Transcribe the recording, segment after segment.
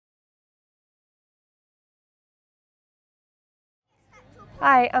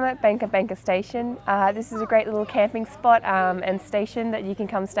Hi, I'm at Banka Banka Station. This is a great little camping spot and station that you can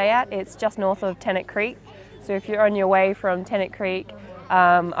come stay at. It's just north of Tennant Creek, so if you're on your way from Tennant Creek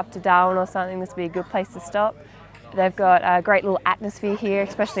up to Darwin or something, this would be a good place to stop. They've got a great little atmosphere here,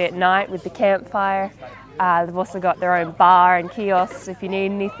 especially at night with the campfire. They've also got their own bar and kiosks if you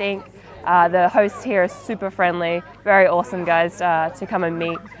need anything. The hosts here are super friendly, very awesome guys to come and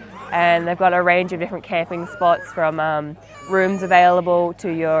meet. And they've got a range of different camping spots, from rooms available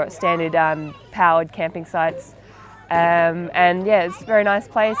to your standard powered camping sites. And yeah, it's a very nice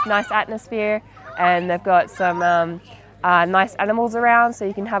place, nice atmosphere, and they've got some nice animals around, so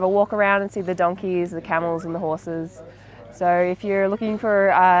you can have a walk around and see the donkeys, the camels and the horses. So if you're looking for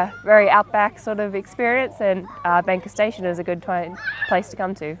a very outback sort of experience, then Banka Station is a good place to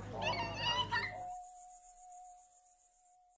come to.